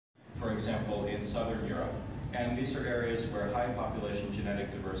for example, in southern Europe. And these are areas where high population genetic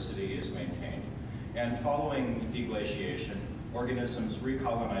diversity is maintained. And following deglaciation, organisms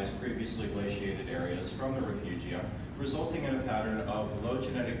recolonize previously glaciated areas from the refugia, resulting in a pattern of low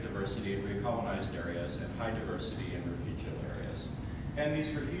genetic diversity in recolonized areas and high diversity in refugial areas. And these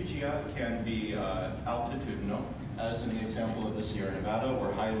refugia can be altitudinal, as in the example of the Sierra Nevada,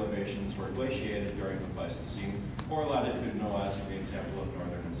 where high elevations were glaciated during the Pleistocene, or latitudinal, as in the example of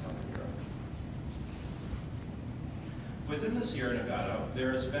northern and southern Europe. Within the Sierra Nevada,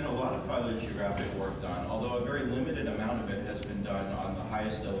 there has been a lot of phylogeographic work done, although a very limited amount of it has been done on the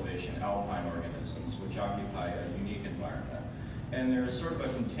highest elevation alpine organisms, which occupy a unique environment. And there is sort of a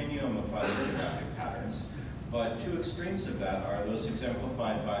continuum of phylogeographic patterns, but two extremes of that are those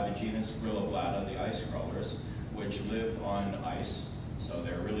exemplified by the genus Grilloblata, the ice crawlers, which live on ice, so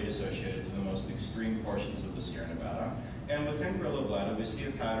they're really associated to the most extreme portions of the Sierra Nevada. And within Grilloblata, we see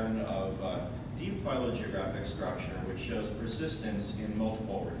a pattern of deep phylogeographic structure, which shows persistence in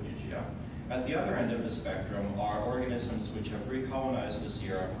multiple refugia. At the other end of the spectrum are organisms which have recolonized the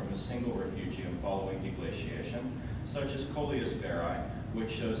Sierra from a single refugium following deglaciation, such as Coleus beri,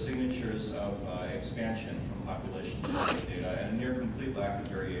 which shows signatures of expansion from population genetic data and a near complete lack of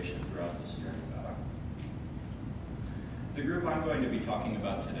variation throughout the Sierra Nevada. The group I'm going to be talking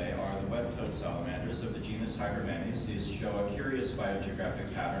about today are the web-toed salamanders of the genus Hygromenes. These show a curious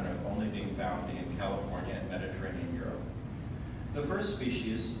biogeographic pattern of only being found in California and Mediterranean Europe. The first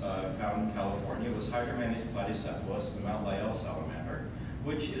species found in California was Hygromenes platycephalus, the Mount Lyell salamander,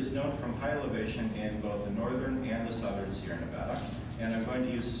 which is known from high elevation in both the northern and the southern Sierra Nevada. And I'm going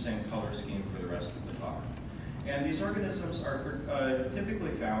to use the same color scheme for the rest of the talk. And these organisms are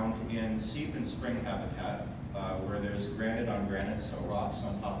typically found in seep and spring habitat, where there's granite on granite, so rocks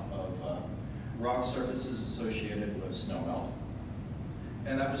on top of rock surfaces associated with snowmelt.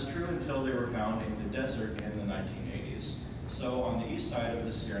 And that was true until they were found in the desert in the 1980s. So on the east side of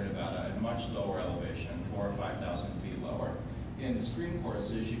the Sierra Nevada, at much lower elevation, 4,000 or 5,000 feet lower, in the stream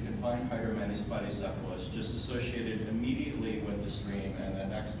courses, you can find Hygromenes platycephalus just associated immediately with the stream, and then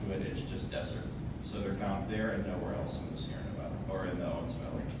next to it, it's just desert. So they're found there and nowhere else in the Sierra Nevada, or in the Owens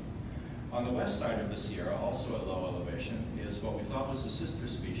Valley. On the west side of the Sierra, also at low elevation, is what we thought was the sister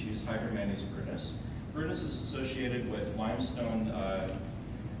species, Hygromenes brunus. Brunus is associated with limestone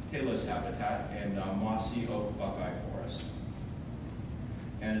talus habitat and mossy oak buckeye forest.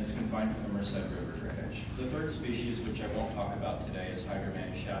 And it's confined to the Merced River drainage. The third species, which I won't talk about today, is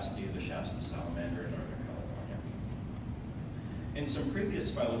Hygromenes shasti, the Shasta salamander in Northern California. In some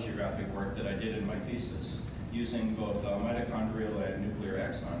previous phylogeographic work that I did in my thesis, using both mitochondrial and nuclear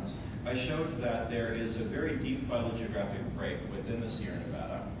exons, I showed that there is a very deep phylogeographic break within the Sierra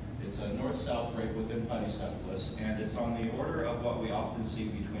Nevada. It's a north-south break within Platycephalus, and it's on the order of what we often see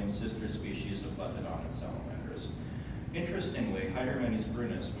between sister species of Lethodon and salamanders. Interestingly, Hygromenes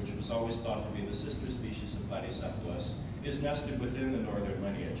brunus, which was always thought to be the sister species of Platycephalus, is nested within the northern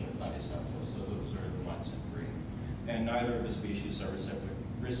lineage of Platycephalus, so those are the ones in green. And neither of the species are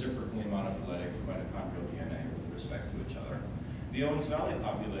reciprocally monophyletic for mitochondrial DNA with respect to each other. The Owens Valley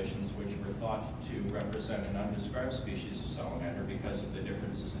populations, which were thought to represent an undescribed species of salamander because of the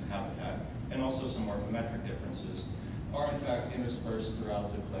differences in habitat, and also some morphometric differences, are in fact interspersed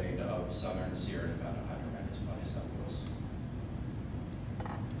throughout the clade of southern Sierra Nevada Hygromenes platycephalus.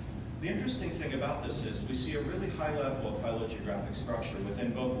 The interesting thing about this is we see a really high level of phylogeographic structure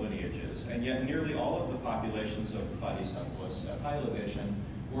within both lineages, and yet nearly all of the populations of platycephalus at high elevation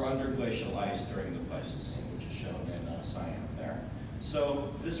were under glacial ice during the Pleistocene, which is shown in cyan there.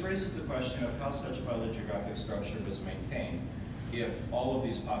 So this raises the question of how such phylogeographic structure was maintained if all of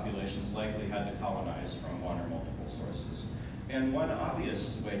these populations likely had to colonize from one or multiple sources. And one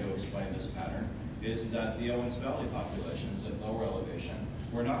obvious way to explain this pattern is that the Owens Valley populations at lower elevation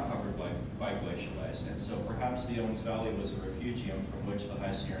were not covered by glacial ice, and so perhaps the Owens Valley was a refugium from which the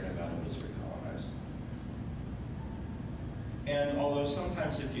High Sierra Nevada was recolonized. And although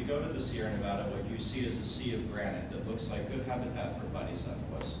sometimes if you go to the Sierra Nevada, what you see is a sea of granite that looks like good habitat for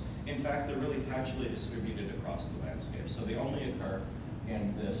Platycephalus, in fact, they're really patchily distributed across the landscape. So they only occur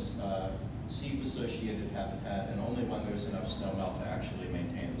in this seep-associated habitat, and only when there's enough snowmelt to actually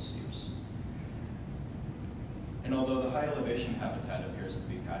maintain the seeps. And although the high elevation habitat appears to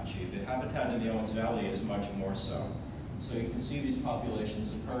be patchy, the habitat in the Owens Valley is much more so. So you can see these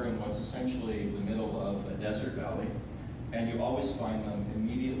populations occur in what's essentially the middle of a desert valley, and you always find them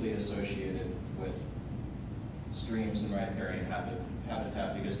immediately associated with streams and riparian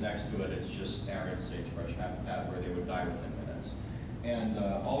habitat, because next to it it's just arid sagebrush habitat where they would die within minutes. And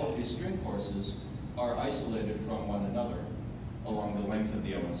all of these stream courses are isolated from one another along the length of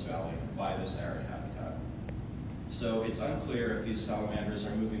the Owens Valley by this arid habitat. So it's unclear if these salamanders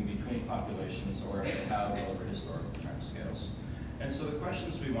are moving between populations or if they have over historical timescales. And so the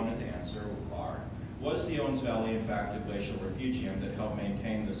questions we wanted to answer are, was the Owens Valley in fact a glacial refugium that helped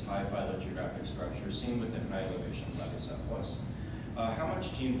maintain this high phylogeographic structure seen within high elevation platycephalus? How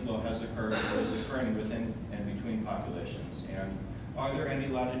much gene flow has occurred or is occurring within and between populations? And are there any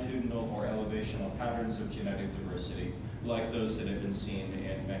latitudinal or elevational patterns of genetic diversity like those that have been seen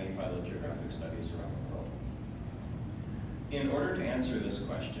in many phylogeographic studies around the world? In order to answer this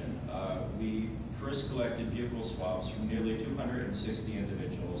question, we first collected buccal swabs from nearly 260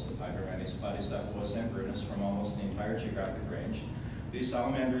 individuals of Hygromenes platycephalus and brunus from almost the entire geographic range. These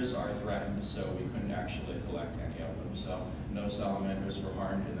salamanders are threatened, so we couldn't actually collect any of them. So no salamanders were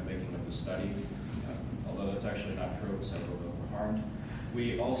harmed in the making of the study, although that's actually not true, several of them were harmed.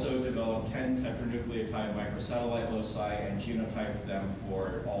 We also developed 10 tetranucleotide microsatellite loci and genotyped them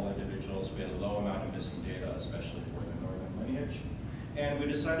for all individuals. We had a low amount of missing data, especially for the northern lineage. And we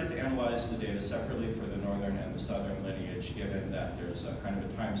decided to analyze the data separately for the northern and the southern lineage, given that there's a kind of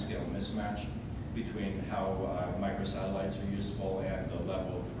a timescale mismatch between how microsatellites are useful and the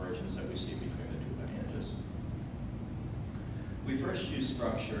level of divergence that we see between the two lineages. We first used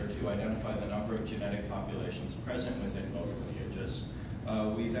structure to identify the number of genetic populations present within both lineages.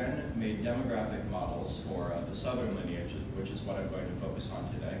 We then made demographic models for the southern lineage, which is what I'm going to focus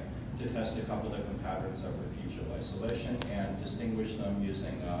on today, to test a couple different patterns of refugial isolation and distinguish them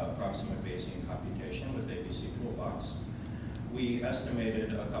using approximate Bayesian computation with ABC Toolbox. We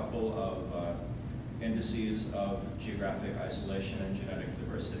estimated a couple of indices of geographic isolation and genetic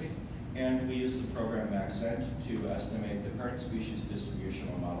diversity, and we used the program MaxEnt to estimate the current species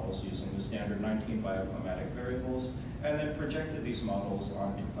distributional models using the standard 19 bioclimatic variables, and then projected these models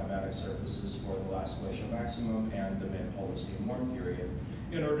onto climatic surfaces for the last glacial maximum and the mid-Holocene warm period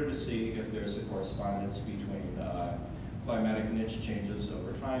in order to see if there's a correspondence between climatic niche changes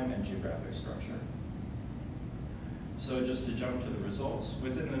over time and geographic structure. So just to jump to the results,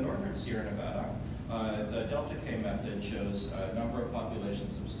 within the northern Sierra Nevada, the delta K method shows a number of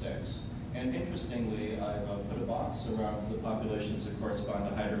populations of 6. And interestingly, I've put a box around the populations that correspond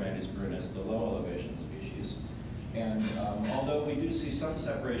to Hygromenes brunus, the low elevation species. And although we do see some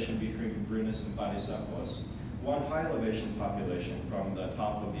separation between brunus and platycephalus, one high elevation population from the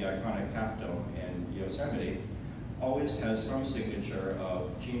top of the iconic Half Dome in Yosemite always has some signature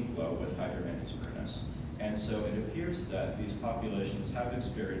of gene flow with Hygromenes brunus. And so it appears that these populations have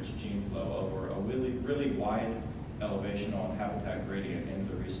experienced gene flow over a really wide elevational and habitat gradient in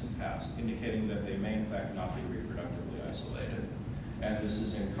the recent past, indicating that they may in fact not be reproductively isolated. And this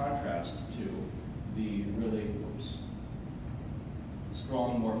is in contrast to the really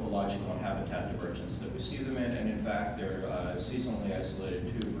strong morphological and habitat divergence that we see them in, and in fact they're seasonally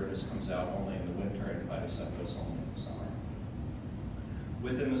isolated too. Brunus comes out only in the winter and Platycephalus only in the summer.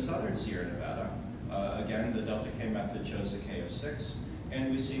 Within the southern Sierra Nevada, again, the delta K method shows a K of 6, and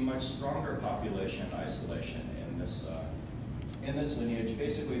we see much stronger population isolation in this lineage.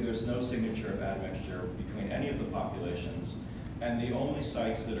 Basically, there's no signature of admixture between any of the populations, and the only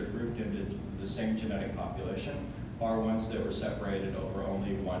sites that are grouped into the same genetic population are ones that were separated over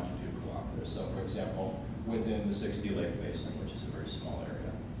only 1 to 2 kilometers. So, for example, within the 60 Lake Basin, which is a very small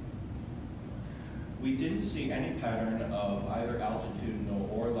area. We didn't see any pattern of either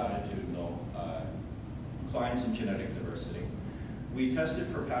altitudinal or latitudinal declines in genetic diversity. We tested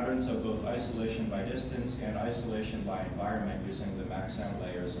for patterns of both isolation by distance and isolation by environment using the MaxEnt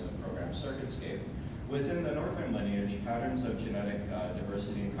layers in the program CircuitScape. Within the northern lineage, patterns of genetic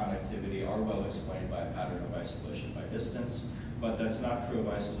diversity and connectivity are well explained by a pattern of isolation by distance, but that's not true of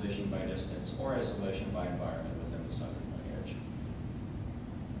isolation by distance or isolation by environment within the southern lineage.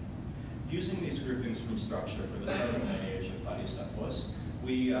 Using these groupings from structure for the southern lineage of Platycephalus,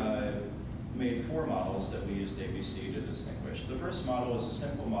 we made 4 models that we used ABC to distinguish. The first model is a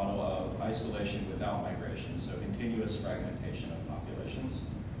simple model of isolation without migration, so continuous fragmentation of populations.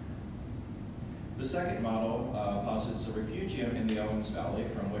 The second model posits a refugium in the Owens Valley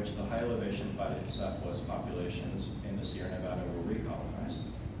from which the high elevation Platycephalus populations in the Sierra Nevada were recolonized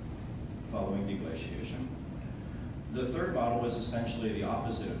following deglaciation. The third model is essentially the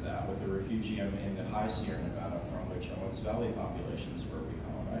opposite of that, with a refugium in the high Sierra Nevada from which Owens Valley populations were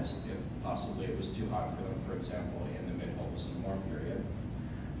recolonized, if possibly it was too hot for them, for example, in the mid-Holocene warm period.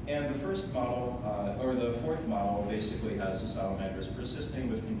 And the first model, or the fourth model, basically has the salamanders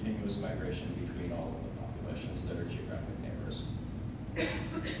persisting with continuous migration between all of the populations that are geographic neighbors.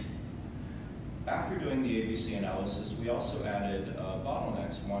 After doing the ABC analysis, we also added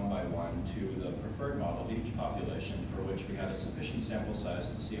bottlenecks one by one to the preferred model to each population, for which we had a sufficient sample size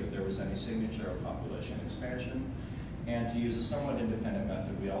to see if there was any signature of population expansion. And to use a somewhat independent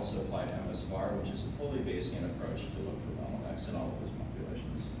method, we also applied MSVAR, which is a fully Bayesian approach to look for bottlenecks in all of those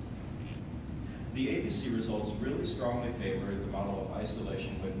populations. The ABC results really strongly favored the model of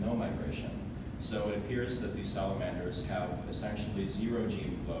isolation with no migration. So it appears that these salamanders have essentially zero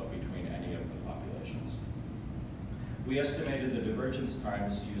gene flow between any of the populations. We estimated the divergence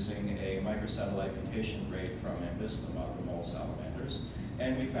times using a microsatellite mutation rate from Ambystoma, the mole salamanders,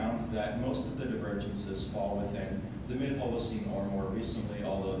 and we found that most of the divergences fall within the mid-Holocene or more recently,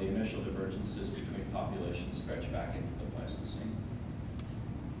 although the initial divergences between populations stretch back into the Pleistocene.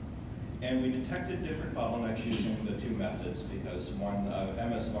 And we detected different bottlenecks using the two methods because one,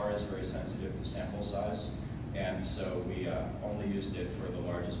 MSVAR is very sensitive to sample size, and so we only used it for the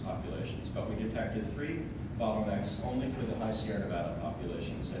largest populations. But we detected 3 bottlenecks only for the high Sierra Nevada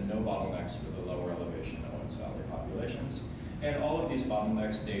populations and no bottlenecks for the lower elevation Owens Valley populations. And all of these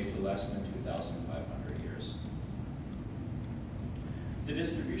bottlenecks date to less than 2,500 years. The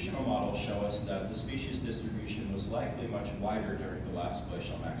distributional models show us that the species distribution was likely much wider during the last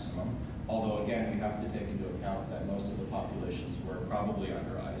glacial maximum, although again, we have to take into account that most of the populations were probably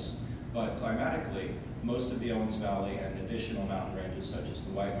under ice. But climatically, most of the Owens Valley and additional mountain ranges such as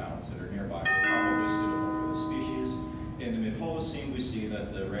the White Mountains that are nearby were probably suitable for the species. In the mid-Holocene, we see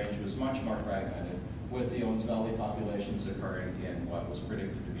that the range was much more fragmented, with the Owens Valley populations occurring in what was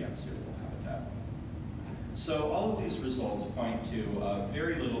predicted to be unsuitable habitat. So all of these results point to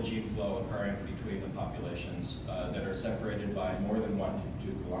very little gene flow occurring between the populations that are separated by more than 1 to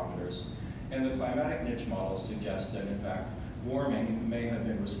 2 kilometers. And the climatic niche models suggest that, in fact, warming may have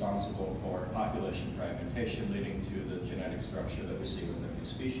been responsible for population fragmentation, leading to the genetic structure that we see within these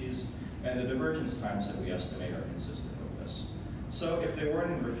species. And the divergence times that we estimate are consistent with this. So if they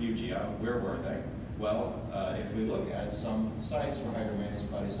weren't in refugia, where were they? Well, if we look at some sites where Hydromenes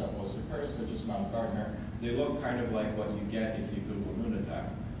platycephalus occurs, such as Mount Gardner, they look kind of like what you get if you Google Nunatak.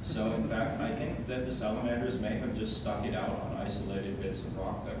 So in fact, I think that the salamanders may have just stuck it out on isolated bits of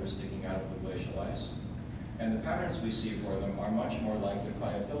rock that were sticking out of the glacial ice. And the patterns we see for them are much more like the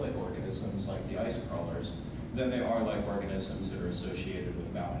cryophilic organisms, like the ice crawlers, than they are like organisms that are associated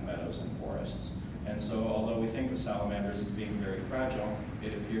with mountain meadows and forests. And so, although we think of salamanders as being very fragile,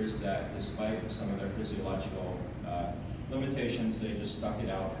 it appears that despite some of their physiological limitations, they just stuck it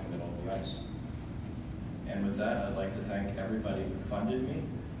out in the middle of the ice. And with that, I'd like to thank everybody who funded me,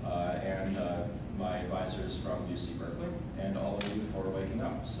 and my advisors from UC Berkeley, and all of you for waking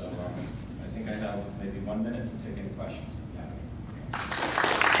up. So I think I have maybe 1 minute to take any questions.